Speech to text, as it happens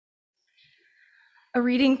A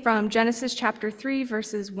reading from Genesis chapter 3,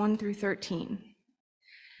 verses 1 through 13.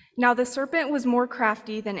 Now the serpent was more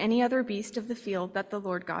crafty than any other beast of the field that the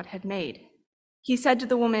Lord God had made. He said to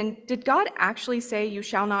the woman, "Did God actually say you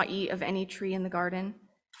shall not eat of any tree in the garden?"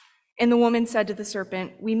 And the woman said to the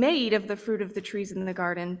serpent, "We may eat of the fruit of the trees in the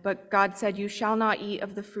garden, but God said you shall not eat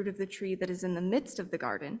of the fruit of the tree that is in the midst of the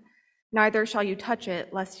garden, neither shall you touch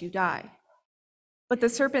it, lest you die." But the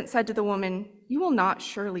serpent said to the woman, "You will not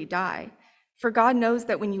surely die. For God knows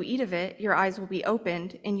that when you eat of it, your eyes will be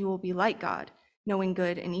opened, and you will be like God, knowing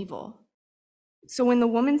good and evil." So when the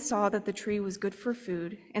woman saw that the tree was good for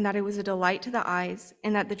food, and that it was a delight to the eyes,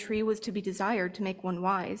 and that the tree was to be desired to make one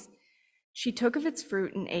wise, she took of its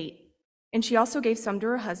fruit and ate. And she also gave some to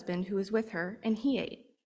her husband who was with her, and he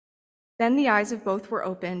ate. Then the eyes of both were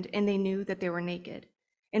opened, and they knew that they were naked.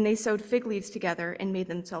 And they sewed fig leaves together and made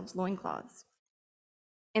themselves loincloths.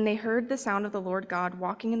 And they heard the sound of the Lord God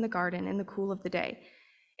walking in the garden in the cool of the day.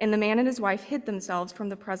 And the man and his wife hid themselves from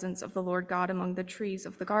the presence of the Lord God among the trees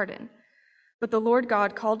of the garden. But the Lord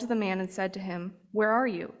God called to the man and said to him, "Where are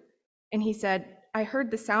you?" And he said, "I heard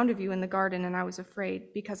the sound of you in the garden, and I was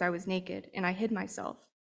afraid, because I was naked, and I hid myself."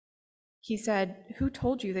 He said, "Who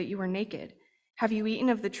told you that you were naked? Have you eaten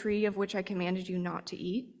of the tree of which I commanded you not to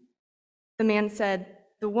eat?" The man said,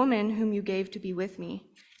 "The woman whom you gave to be with me,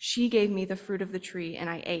 she gave me the fruit of the tree, and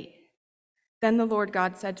I ate." Then the Lord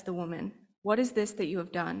God said to the woman, "What is this that you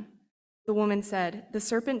have done?" The woman said, "The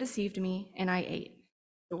serpent deceived me, and I ate."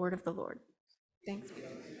 The word of the Lord. Thanks be to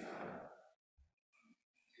God.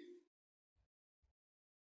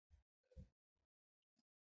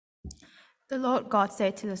 The Lord God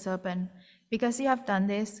said to the serpent, "Because you have done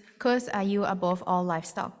this, cursed are you above all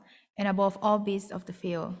livestock, and above all beasts of the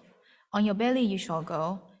field. On your belly you shall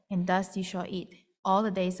go, and dust you shall eat all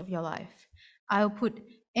the days of your life. I will put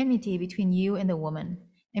enmity between you and the woman,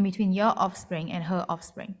 and between your offspring and her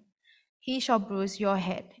offspring. He shall bruise your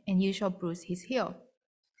head, and you shall bruise his heel."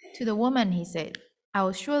 To the woman he said, "I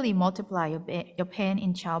will surely multiply your pain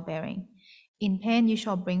in childbearing. In pain you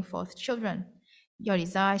shall bring forth children. Your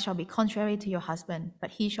desire shall be contrary to your husband,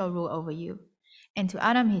 but he shall rule over you." And to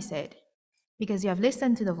Adam he said, "Because you have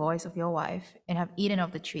listened to the voice of your wife, and have eaten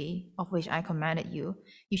of the tree of which I commanded you,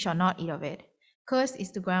 you shall not eat of it. Cursed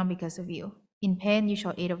is the ground because of you. In pain you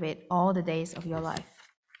shall eat of it all the days of your life.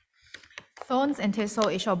 Thorns and thistle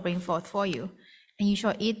it shall bring forth for you, and you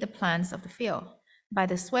shall eat the plants of the field. By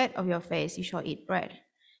the sweat of your face you shall eat bread,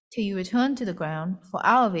 till you return to the ground, for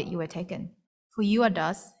out of it you were taken. For you are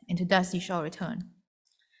dust, and to dust you shall return."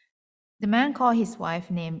 The man called his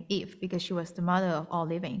wife named Eve, because she was the mother of all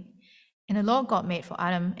living. And the Lord God made for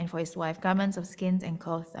Adam and for his wife garments of skins and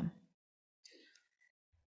clothed them.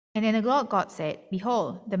 And then the Lord God said,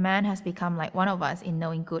 "Behold, the man has become like one of us in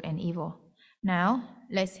knowing good and evil. Now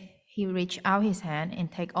lest he reach out his hand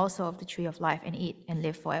and take also of the tree of life and eat and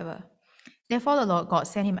live forever." Therefore the Lord God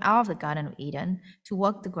sent him out of the Garden of Eden to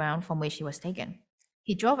work the ground from which he was taken.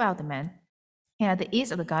 He drove out the man, and at the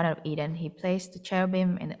east of the Garden of Eden he placed the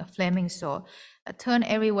cherubim and a flaming sword that turned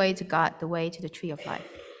every way to guard the way to the tree of life.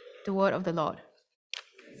 The word of the Lord.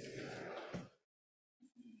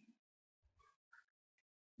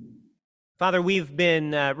 Father, we've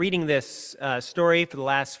been reading this story for the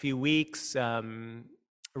last few weeks,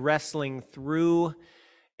 wrestling through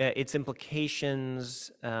its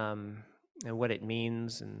implications and what it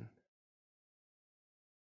means.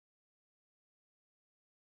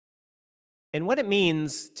 And what it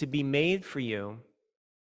means to be made for you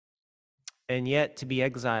and yet to be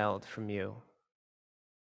exiled from you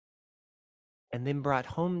and then brought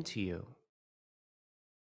home to you.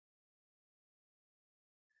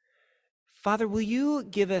 Father, will you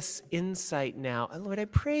give us insight now? Lord, I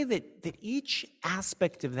pray that each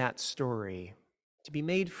aspect of that story, to be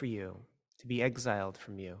made for you, to be exiled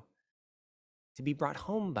from you, to be brought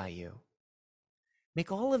home by you,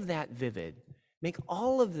 make all of that vivid. Make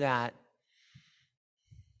all of that,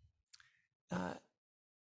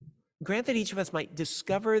 grant that each of us might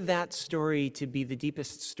discover that story to be the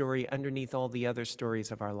deepest story underneath all the other stories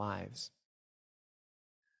of our lives.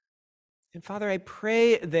 And Father, I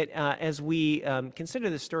pray that as we consider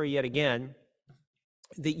the story yet again,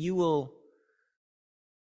 that you will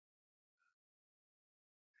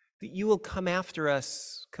come after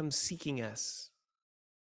us, come seeking us.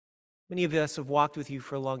 Many of us have walked with you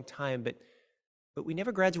for a long time, but we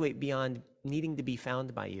never graduate beyond needing to be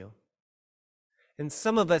found by you. And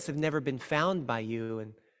some of us have never been found by you,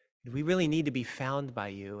 and we really need to be found by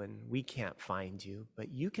you, and we can't find you, but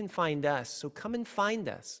you can find us, so come and find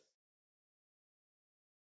us.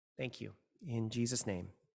 Thank you. In Jesus'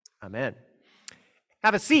 name, amen.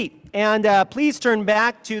 Have a seat, and please turn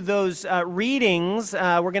back to those readings.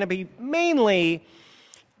 We're going to be mainly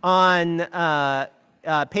on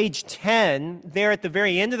page 10, there at the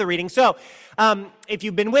very end of the reading. So, if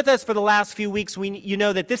you've been with us for the last few weeks, you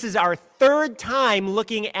know that this is our third time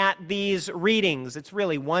looking at these readings. It's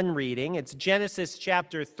really one reading. It's Genesis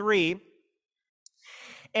chapter 3.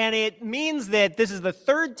 And it means that this is the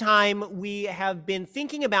third time we have been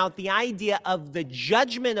thinking about the idea of the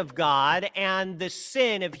judgment of God and the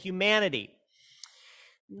sin of humanity.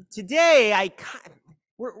 Today,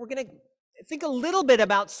 we're going to think a little bit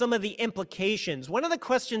about some of the implications. One of the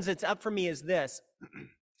questions that's up for me is this.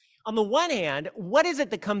 On the one hand, what is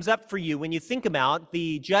it that comes up for you when you think about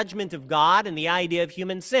the judgment of God and the idea of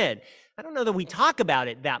human sin? I don't know that we talk about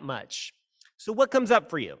it that much. So what comes up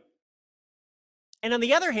for you? And on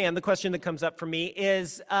the other hand, the question that comes up for me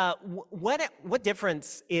is, what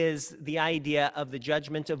difference is the idea of the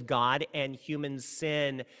judgment of God and human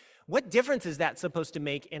sin? What difference is that supposed to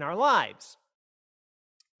make in our lives?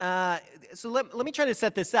 So let me try to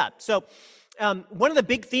set this up. So one of the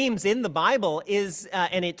big themes in the Bible is,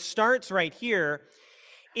 and it starts right here,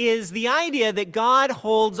 is the idea that God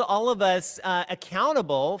holds all of us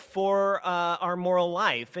accountable for our moral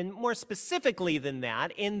life. And more specifically than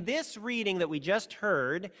that, in this reading that we just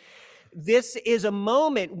heard, this is a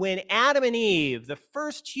moment when Adam and Eve, the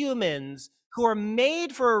first humans who are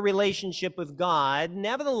made for a relationship with God,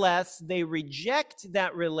 nevertheless, they reject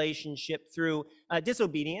that relationship through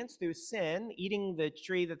disobedience, through sin, eating the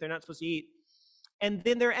tree that they're not supposed to eat, and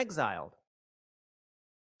then they're exiled.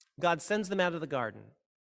 God sends them out of the garden.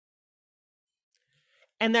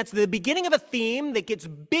 And that's the beginning of a theme that gets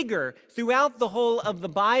bigger throughout the whole of the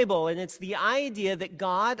Bible. And it's the idea that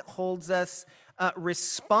God holds us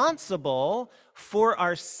responsible for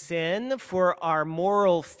our sin, for our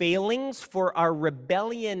moral failings, for our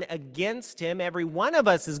rebellion against him. Every one of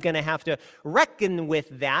us is going to have to reckon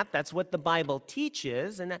with that. That's what the Bible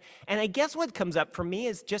teaches. And I guess what comes up for me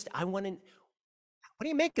is just, what do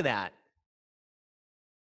you make of that?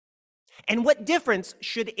 And what difference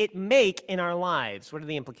should it make in our lives? What are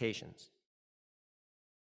the implications?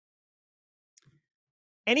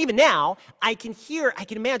 And even now, I can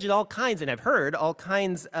imagine all kinds, and I've heard all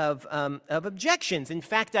kinds of objections. In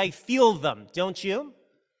fact, I feel them, don't you?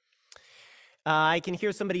 I can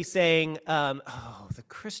hear somebody saying, the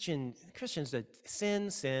Christians, sin.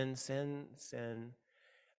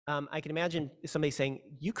 I can imagine somebody saying,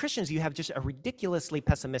 you Christians, you have just a ridiculously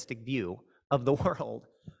pessimistic view of the world.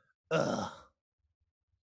 Ugh.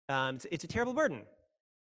 It's a terrible burden.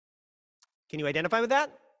 Can you identify with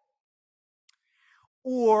that?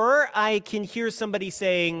 Or I can hear somebody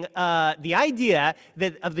saying the idea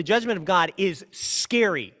of the judgment of God is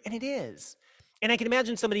scary, and it is. And I can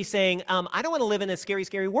imagine somebody saying, I don't want to live in a scary,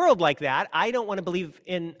 scary world like that. I don't want to believe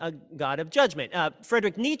in a God of judgment.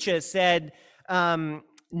 Friedrich Nietzsche said,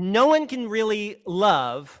 no one can really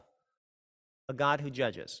love a God who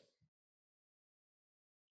judges.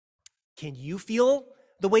 Can you feel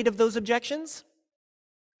the weight of those objections?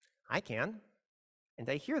 I can, and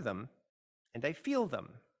I hear them, and I feel them.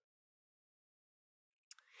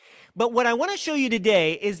 But what I want to show you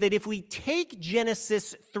today is that if we take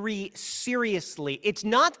Genesis 3 seriously, it's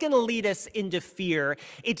not going to lead us into fear.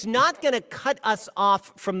 It's not going to cut us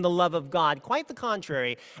off from the love of God. Quite the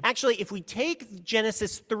contrary. Actually, if we take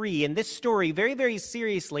Genesis 3 and this story very, very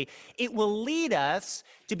seriously, it will lead us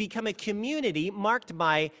to become a community marked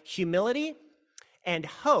by humility and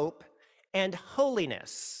hope and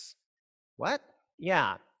holiness. What?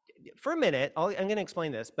 Yeah. For a minute, I'm going to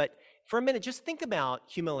explain this, but for a minute, just think about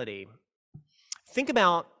humility. Think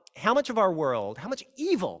about how much of our world, how much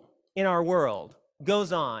evil in our world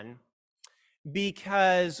goes on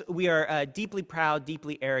because we are deeply proud,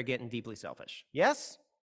 deeply arrogant, and deeply selfish. Yes?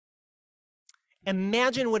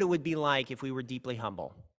 Imagine what it would be like if we were deeply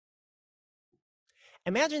humble.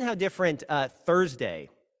 Imagine how different Thursday,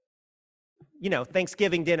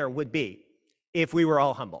 Thanksgiving dinner would be if we were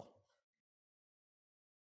all humble.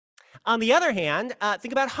 On the other hand,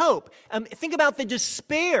 think about hope. Think about the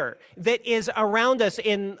despair that is around us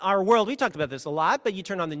in our world. We talked about this a lot, but you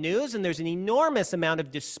turn on the news and there's an enormous amount of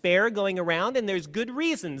despair going around, and there's good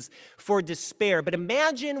reasons for despair. But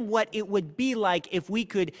imagine what it would be like if we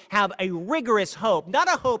could have a rigorous hope, not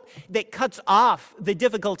a hope that cuts off the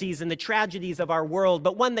difficulties and the tragedies of our world,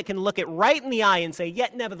 but one that can look it right in the eye and say,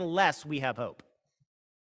 yet nevertheless, we have hope.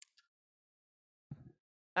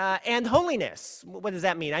 And holiness. What does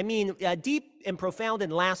that mean? I mean deep and profound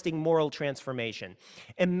and lasting moral transformation.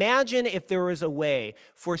 Imagine if there was a way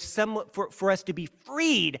for us to be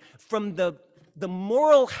freed from the the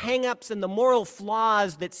moral hangups and the moral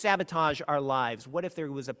flaws that sabotage our lives? What if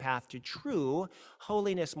there was a path to true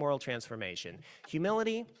holiness, moral transformation?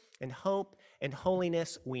 Humility and hope and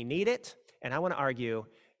holiness, we need it. And I want to argue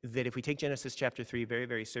that if we take Genesis chapter 3 very,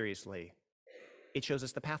 very seriously, it shows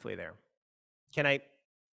us the pathway there.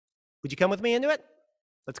 Would you come with me into it?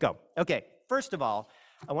 Let's go. Okay, first of all,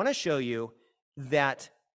 I want to show you that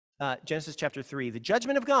Genesis chapter 3, the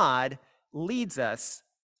judgment of God leads us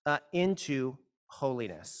into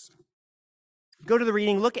holiness. Go to the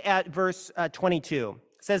reading, look at verse 22.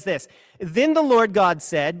 It says this, "Then the Lord God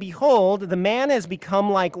said, Behold, the man has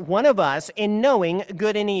become like one of us in knowing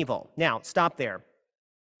good and evil." Now, stop there.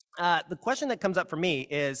 The question that comes up for me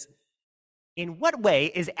is, in what way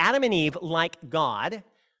is Adam and Eve like God,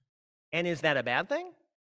 and is that a bad thing?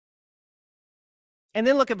 And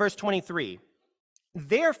then look at verse 23.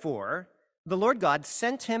 "Therefore, the Lord God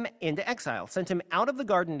sent him into exile, sent him out of the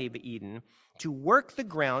Garden of Eden to work the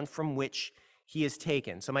ground from which he is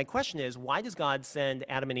taken." So my question is, why does God send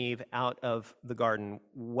Adam and Eve out of the garden?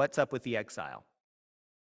 What's up with the exile?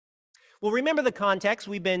 Well, remember the context.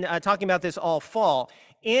 We've been talking about this all fall.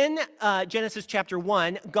 In Genesis chapter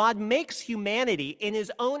 1, God makes humanity in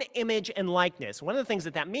his own image and likeness. One of the things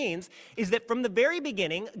that means is that from the very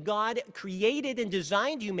beginning, God created and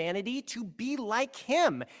designed humanity to be like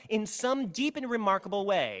him in some deep and remarkable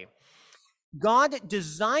way. God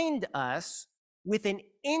designed us with an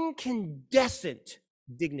incandescent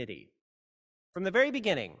dignity. From the very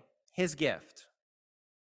beginning, his gift.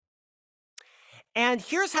 And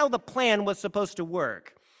here's how the plan was supposed to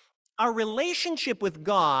work. Our relationship with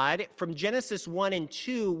God from Genesis 1 and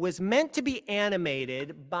 2 was meant to be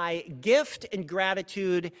animated by gift and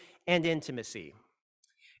gratitude and intimacy.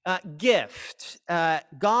 Gift.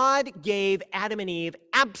 God gave Adam and Eve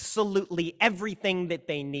absolutely everything that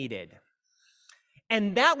they needed.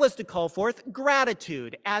 And that was to call forth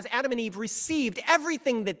gratitude, as Adam and Eve received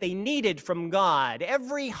everything that they needed from God,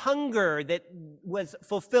 every hunger that was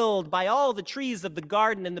fulfilled by all the trees of the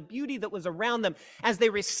garden and the beauty that was around them. As they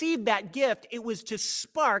received that gift, it was to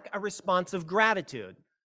spark a response of gratitude.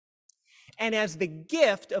 And as the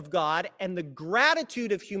gift of God and the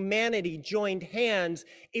gratitude of humanity joined hands,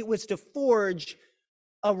 it was to forge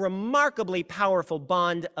a remarkably powerful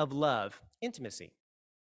bond of love, intimacy.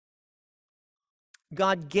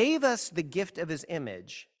 God gave us the gift of his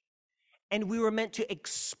image, and we were meant to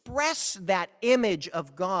express that image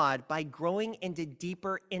of God by growing into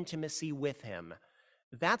deeper intimacy with him.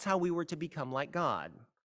 That's how we were to become like God.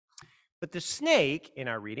 But the snake, in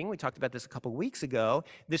our reading, we talked about this a couple weeks ago,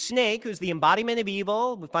 the snake, who's the embodiment of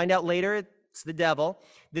evil, we find out later it's the devil,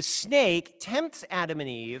 the snake tempts Adam and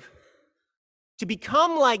Eve to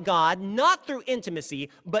become like God, not through intimacy,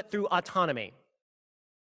 but through autonomy.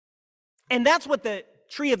 And that's what the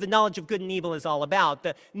tree of the knowledge of good and evil is all about.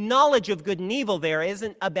 The knowledge of good and evil there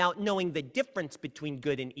isn't about knowing the difference between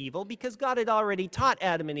good and evil, because God had already taught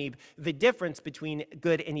Adam and Eve the difference between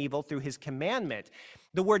good and evil through his commandment.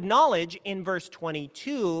 The word knowledge in verse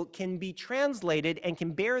 22 can be translated and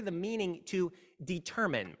can bear the meaning to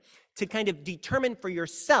determine, to kind of determine for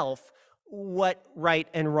yourself what right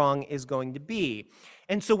and wrong is going to be.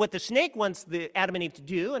 And so what the snake wants the Adam and Eve to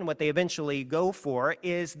do, and what they eventually go for,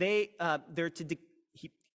 is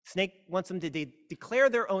snake wants them to declare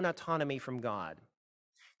their own autonomy from God,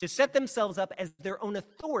 to set themselves up as their own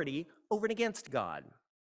authority over and against God.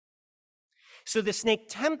 So the snake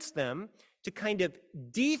tempts them to kind of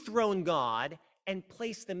dethrone God and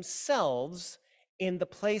place themselves in the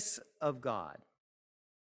place of God.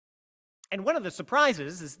 And one of the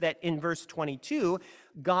surprises is that in verse 22,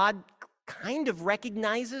 God kind of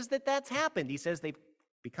recognizes that that's happened. He says they've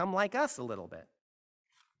become like us a little bit.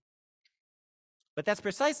 But that's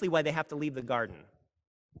precisely why they have to leave the garden.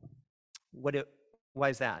 Why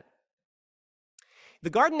is that? The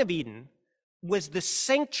Garden of Eden was the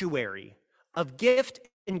sanctuary of gift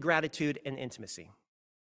and gratitude and intimacy.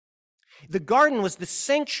 The garden was the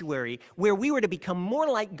sanctuary where we were to become more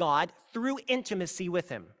like God through intimacy with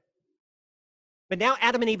him. But now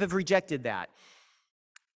Adam and Eve have rejected that.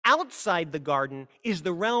 Outside the garden is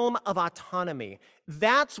the realm of autonomy.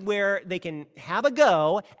 That's where they can have a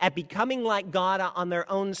go at becoming like God on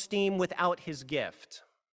their own steam without his gift.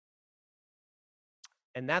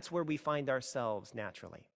 And that's where we find ourselves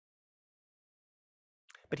naturally.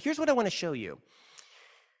 But here's what I want to show you.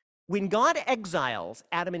 When God exiles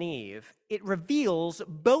Adam and Eve, it reveals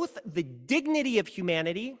both the dignity of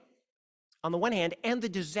humanity on the one hand and the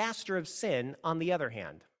disaster of sin on the other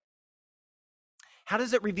hand. How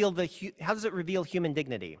does it reveal human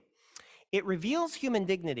dignity? It reveals human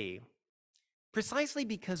dignity precisely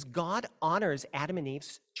because God honors Adam and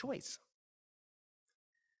Eve's choice.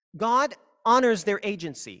 God honors their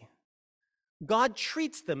agency. God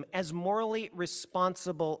treats them as morally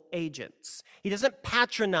responsible agents. He doesn't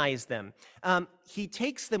patronize them. He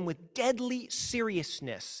takes them with deadly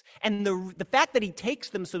seriousness. And the fact that he takes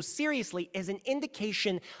them so seriously is an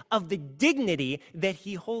indication of the dignity that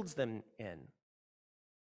he holds them in.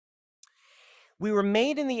 We were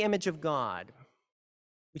made in the image of God,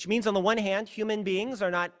 which means, on the one hand, human beings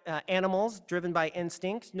are not animals driven by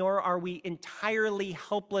instinct, nor are we entirely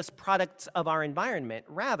helpless products of our environment.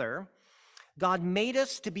 Rather, God made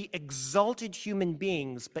us to be exalted human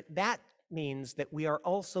beings, but that means that we are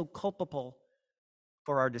also culpable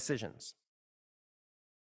for our decisions.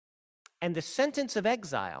 And the sentence of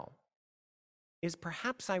exile is,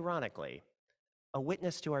 perhaps ironically, a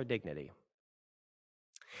witness to our dignity.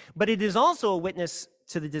 But it is also a witness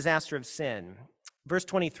to the disaster of sin. Verse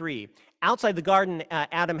 23, outside the garden,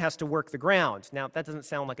 Adam has to work the ground. Now, that doesn't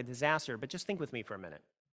sound like a disaster, but just think with me for a minute.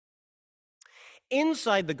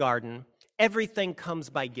 Inside the garden, everything comes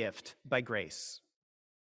by gift, by grace.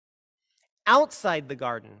 Outside the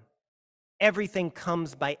garden, everything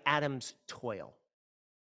comes by Adam's toil.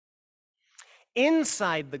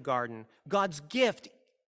 Inside the garden, God's gift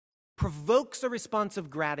provokes a response of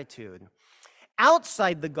gratitude.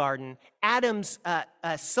 Outside the garden, Adam's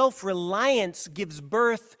self-reliance gives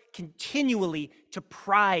birth continually to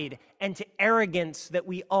pride and to arrogance that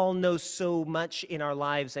we all know so much in our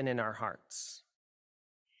lives and in our hearts.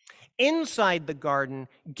 Inside the garden,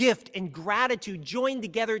 gift and gratitude join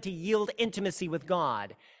together to yield intimacy with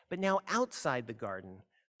God. But now outside the garden,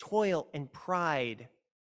 toil and pride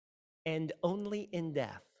end only in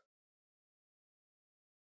death.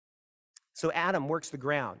 So Adam works the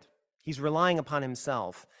ground. He's relying upon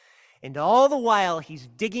himself. And all the while, he's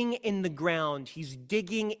digging in the ground. He's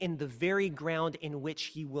digging in the very ground in which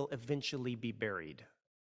he will eventually be buried.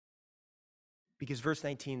 Because verse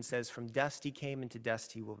 19 says, from dust he came, and to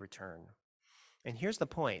dust he will return. And here's the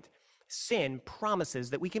point. Sin promises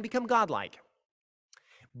that we can become godlike.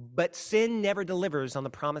 But sin never delivers on the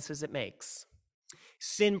promises it makes.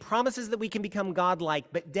 Sin promises that we can become godlike,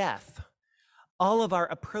 but death, all of our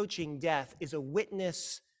approaching death, is a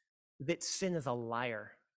witness that sin is a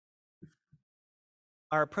liar.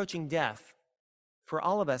 Our approaching death, for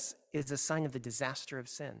all of us, is a sign of the disaster of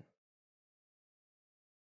sin.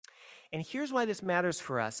 And here's why this matters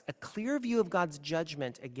for us. A clear view of God's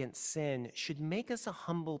judgment against sin should make us a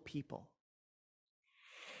humble people.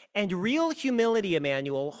 And real humility,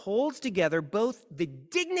 Emmanuel, holds together both the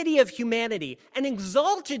dignity of humanity, an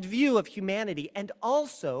exalted view of humanity, and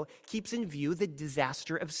also keeps in view the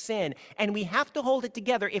disaster of sin. And we have to hold it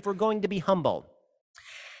together if we're going to be humble.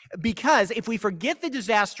 Because if we forget the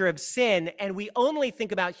disaster of sin and we only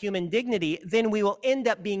think about human dignity, then we will end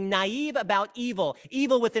up being naive about evil,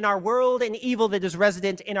 evil within our world and evil that is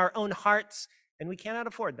resident in our own hearts, and we cannot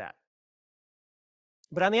afford that.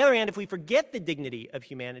 But on the other hand, if we forget the dignity of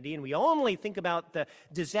humanity and we only think about the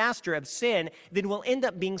disaster of sin, then we'll end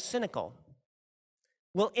up being cynical.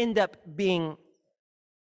 We'll end up being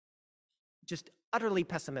just utterly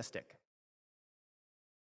pessimistic.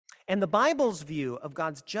 And the Bible's view of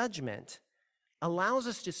God's judgment allows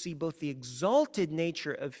us to see both the exalted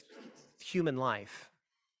nature of human life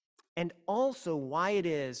and also why it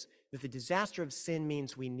is that the disaster of sin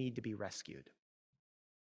means we need to be rescued.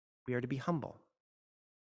 We are to be humble.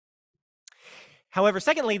 However,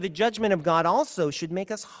 secondly, the judgment of God also should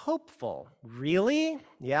make us hopeful. Really?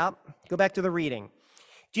 Yeah. Go back to the reading.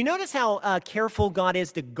 Do you notice how careful God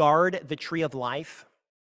is to guard the tree of life?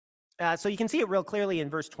 So you can see it real clearly in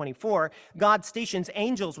verse 24. God stations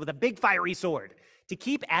angels with a big fiery sword to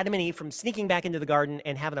keep Adam and Eve from sneaking back into the garden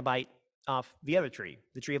and having a bite off the other tree,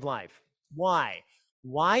 the tree of life. Why?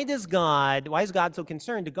 Why is God so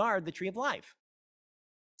concerned to guard the tree of life?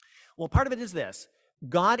 Well, part of it is this.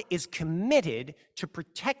 God is committed to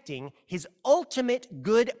protecting his ultimate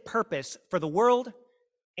good purpose for the world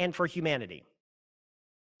and for humanity.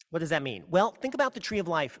 What does that mean? Well, think about the tree of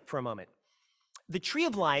life for a moment. The tree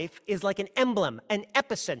of life is like an emblem, an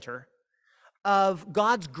epicenter of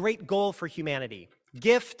God's great goal for humanity: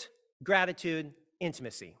 gift, gratitude,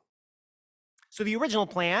 intimacy. So the original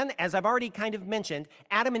plan, as I've already kind of mentioned,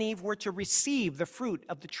 Adam and Eve were to receive the fruit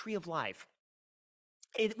of the tree of life.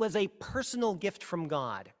 It was a personal gift from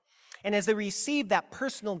God. And as they received that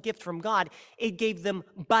personal gift from God, it gave them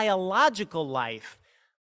biological life,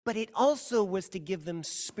 but it also was to give them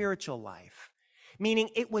spiritual life, meaning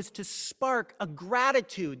it was to spark a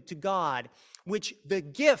gratitude to God, which the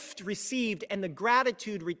gift received and the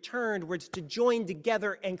gratitude returned was to join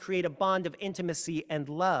together and create a bond of intimacy and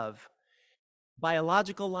love.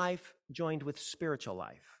 Biological life joined with spiritual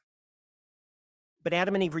life. But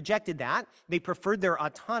Adam and Eve rejected that. They preferred their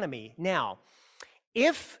autonomy. Now,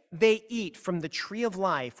 if they eat from the tree of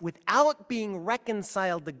life without being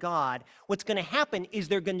reconciled to God, what's going to happen is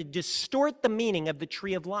they're going to distort the meaning of the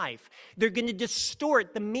tree of life. They're going to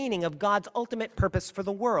distort the meaning of God's ultimate purpose for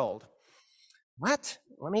the world. What?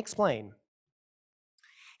 Let me explain.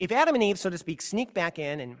 If Adam and Eve, so to speak, sneak back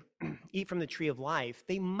in and eat from the tree of life,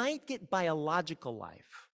 they might get biological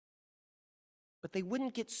life, but they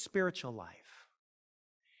wouldn't get spiritual life.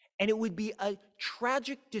 And it would be a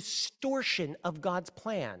tragic distortion of God's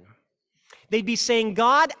plan. They'd be saying,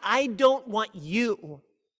 God, I don't want you,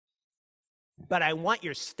 but I want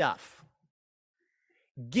your stuff.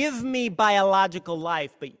 Give me biological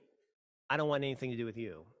life, but I don't want anything to do with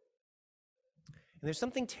you. And there's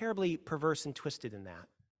something terribly perverse and twisted in that.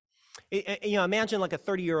 Imagine like a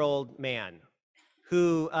 30-year-old man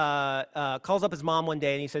who calls up his mom one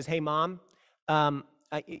day and he says, hey, Mom,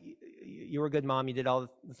 you were a good mom. You did all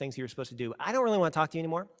the things you were supposed to do. I don't really want to talk to you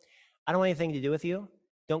anymore. I don't want anything to do with you.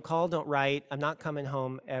 Don't call, don't write. I'm not coming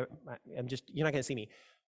home. You're not going to see me.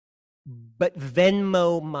 But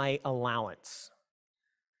Venmo my allowance.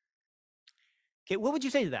 Okay, what would you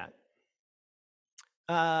say to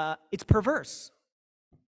that? It's perverse.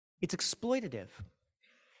 It's exploitative.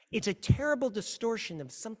 It's a terrible distortion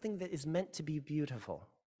of something that is meant to be beautiful.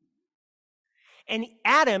 And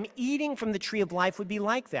Adam eating from the tree of life would be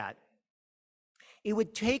like that. It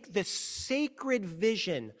would take the sacred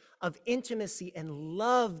vision of intimacy and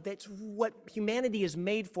love, that's what humanity is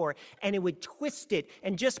made for, and it would twist it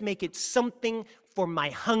and just make it something for my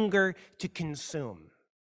hunger to consume.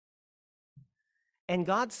 And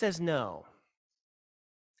God says no.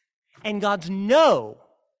 And God's no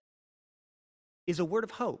is a word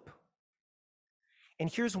of hope. And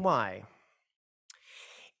here's why.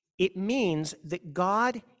 It means that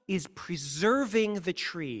God is preserving the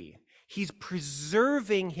tree. He's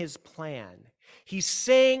preserving his plan. He's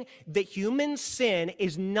saying that human sin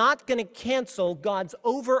is not going to cancel God's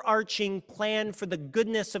overarching plan for the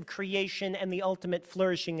goodness of creation and the ultimate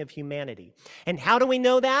flourishing of humanity. And how do we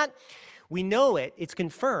know that? We know it. It's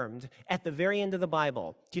confirmed at the very end of the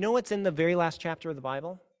Bible. Do you know what's in the very last chapter of the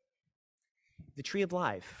Bible? The tree of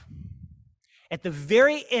life. At the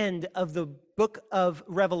very end of the book of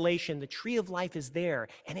Revelation, the tree of life is there,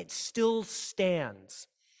 and it still stands.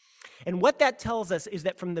 And what that tells us is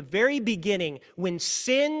that from the very beginning, when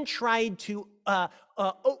sin tried to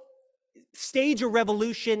stage a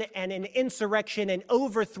revolution and an insurrection and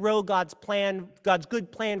overthrow God's plan, God's good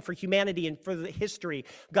plan for humanity and for the history,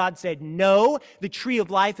 God said, no, the tree of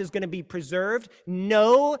life is going to be preserved.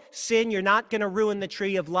 No, sin, you're not going to ruin the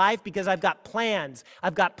tree of life because I've got plans.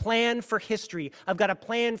 I've got plan for history. I've got a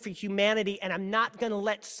plan for humanity, and I'm not going to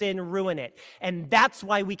let sin ruin it. And that's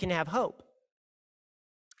why we can have hope.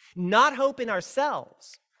 Not hope in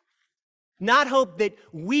ourselves. Not hope that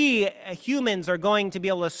we humans are going to be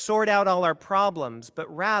able to sort out all our problems,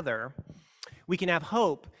 but rather we can have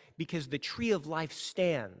hope because the tree of life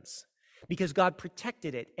stands, because God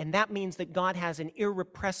protected it. And that means that God has an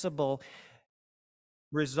irrepressible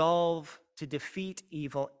resolve to defeat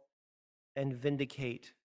evil and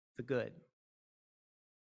vindicate the good.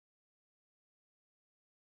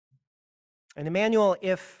 And Emmanuel,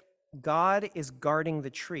 if God is guarding the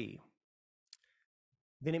tree,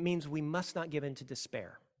 then it means we must not give in to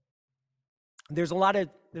despair. There's a lot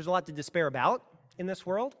to despair about in this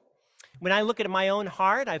world. When I look at my own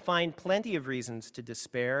heart, I find plenty of reasons to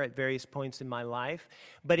despair at various points in my life.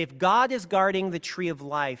 But if God is guarding the tree of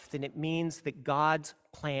life, then it means that God's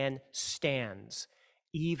plan stands,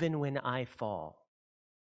 even when I fall.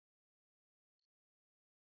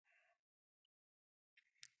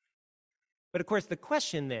 But of course, the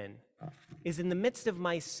question then is, in the midst of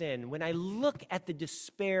my sin, when I look at the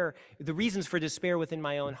despair, the reasons for despair within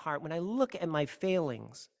my own heart, when I look at my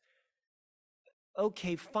failings,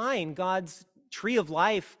 okay, fine, God's tree of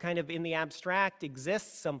life kind of in the abstract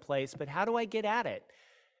exists someplace, but how do I get at it?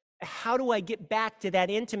 How do I get back to that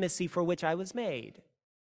intimacy for which I was made?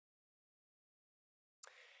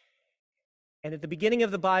 And at the beginning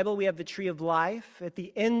of the Bible, we have the tree of life. At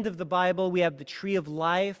the end of the Bible, we have the tree of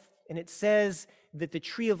life. And it says that the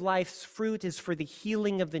tree of life's fruit is for the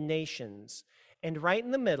healing of the nations. And right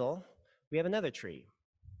in the middle, we have another tree.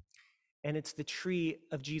 And it's the tree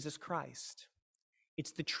of Jesus Christ.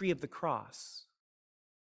 It's the tree of the cross.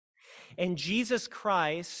 And Jesus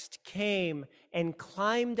Christ came and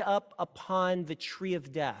climbed up upon the tree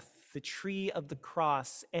of death, the tree of the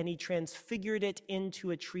cross, and he transfigured it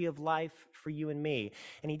into a tree of life for you and me.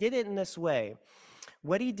 And he did it in this way.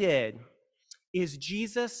 What he did is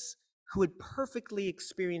Jesus, who had perfectly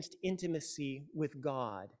experienced intimacy with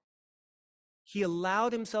God, he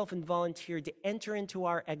allowed himself and volunteered to enter into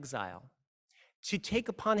our exile, to take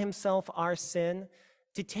upon himself our sin,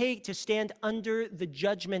 to stand under the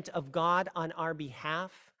judgment of God on our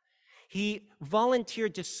behalf. He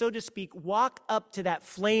volunteered to, so to speak, walk up to that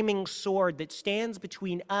flaming sword that stands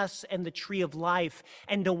between us and the tree of life,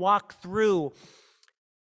 and to walk through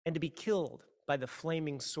and to be killed by the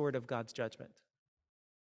flaming sword of God's judgment.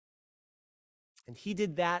 And he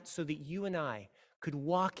did that so that you and I could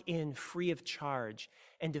walk in free of charge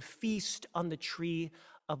and to feast on the tree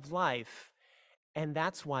of life. And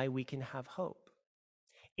that's why we can have hope.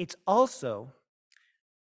 It's also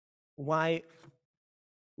why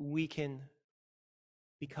we can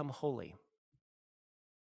become holy.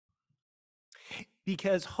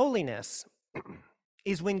 Because holiness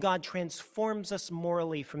is when God transforms us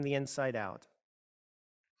morally from the inside out.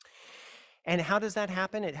 And how does that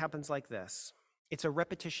happen? It happens like this. It's a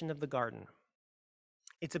repetition of the garden.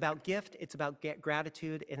 It's about gift, it's about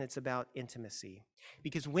gratitude, and it's about intimacy.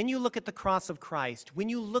 Because when you look at the cross of Christ, when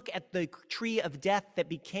you look at the tree of death that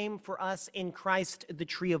became for us in Christ the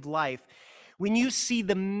tree of life, when you see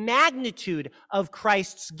the magnitude of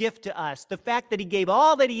Christ's gift to us, the fact that he gave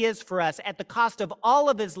all that he is for us at the cost of all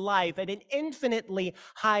of his life at an infinitely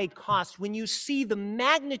high cost, when you see the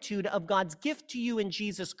magnitude of God's gift to you in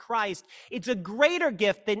Jesus Christ, it's a greater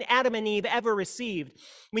gift than Adam and Eve ever received.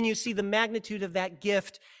 When you see the magnitude of that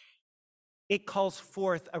gift, it calls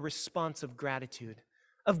forth a response of gratitude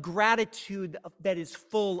that is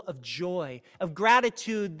full of joy, of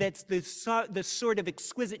gratitude that's the sort of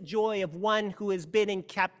exquisite joy of one who has been in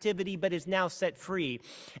captivity but is now set free.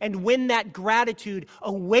 And when that gratitude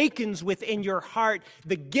awakens within your heart,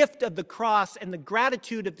 the gift of the cross and the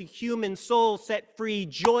gratitude of the human soul set free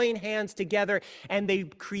join hands together, and they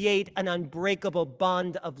create an unbreakable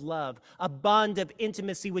bond of love, a bond of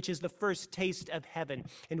intimacy, which is the first taste of heaven.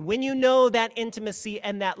 And when you know that intimacy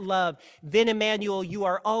and that love, then, Emmanuel, you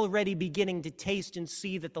are already beginning to taste and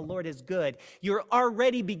see that the Lord is good. You're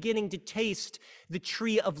already beginning to taste the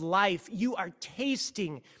tree of life. You are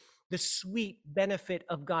tasting the sweet benefit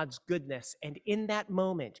of God's goodness. And in that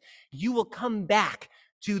moment, you will come back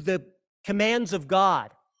to the commands of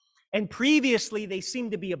God. And previously, they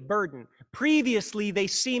seemed to be a burden. Previously, they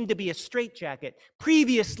seemed to be a straitjacket.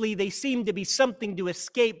 Previously, they seemed to be something to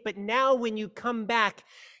escape. But now when you come back,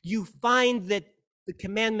 you find that the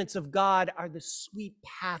commandments of God are the sweet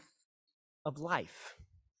path of life.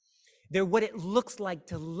 They're what it looks like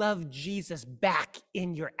to love Jesus back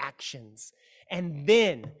in your actions. And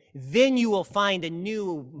then you will find a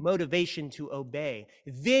new motivation to obey.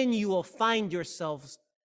 Then you will find yourselves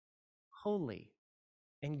holy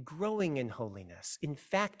and growing in holiness. In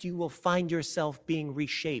fact, you will find yourself being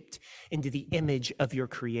reshaped into the image of your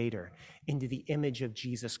Creator, into the image of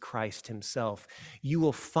Jesus Christ himself. You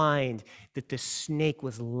will find that the snake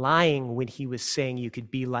was lying when he was saying you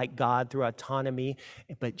could be like God through autonomy,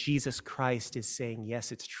 but Jesus Christ is saying,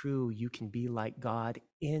 yes, it's true, you can be like God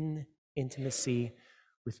in intimacy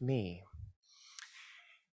with me.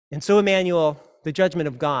 And so, Emmanuel, the judgment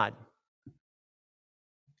of God,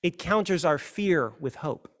 it counters our fear with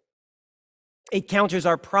hope. It counters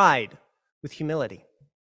our pride with humility.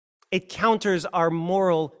 It counters our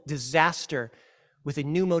moral disaster with a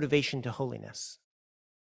new motivation to holiness.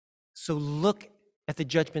 So look at the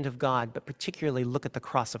judgment of God, but particularly look at the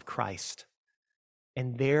cross of Christ.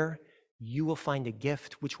 And there you will find a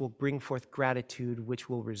gift which will bring forth gratitude, which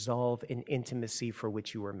will resolve in intimacy for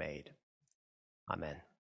which you were made. Amen.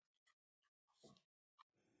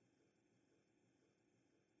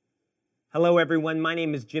 Hello, everyone. My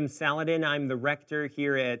name is Jim Saladin. I'm the rector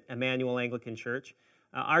here at Emmanuel Anglican Church.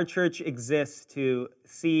 Our church exists to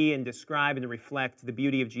see and describe and reflect the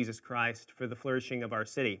beauty of Jesus Christ for the flourishing of our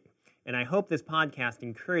city. And I hope this podcast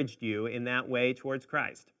encouraged you in that way towards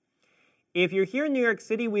Christ. If you're here in New York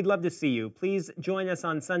City, we'd love to see you. Please join us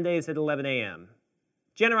on Sundays at 11 a.m.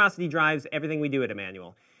 Generosity drives everything we do at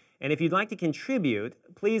Emmanuel. And if you'd like to contribute,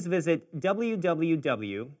 please visit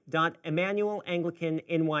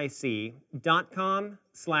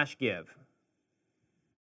www.emmanuelanglicannyc.com/give.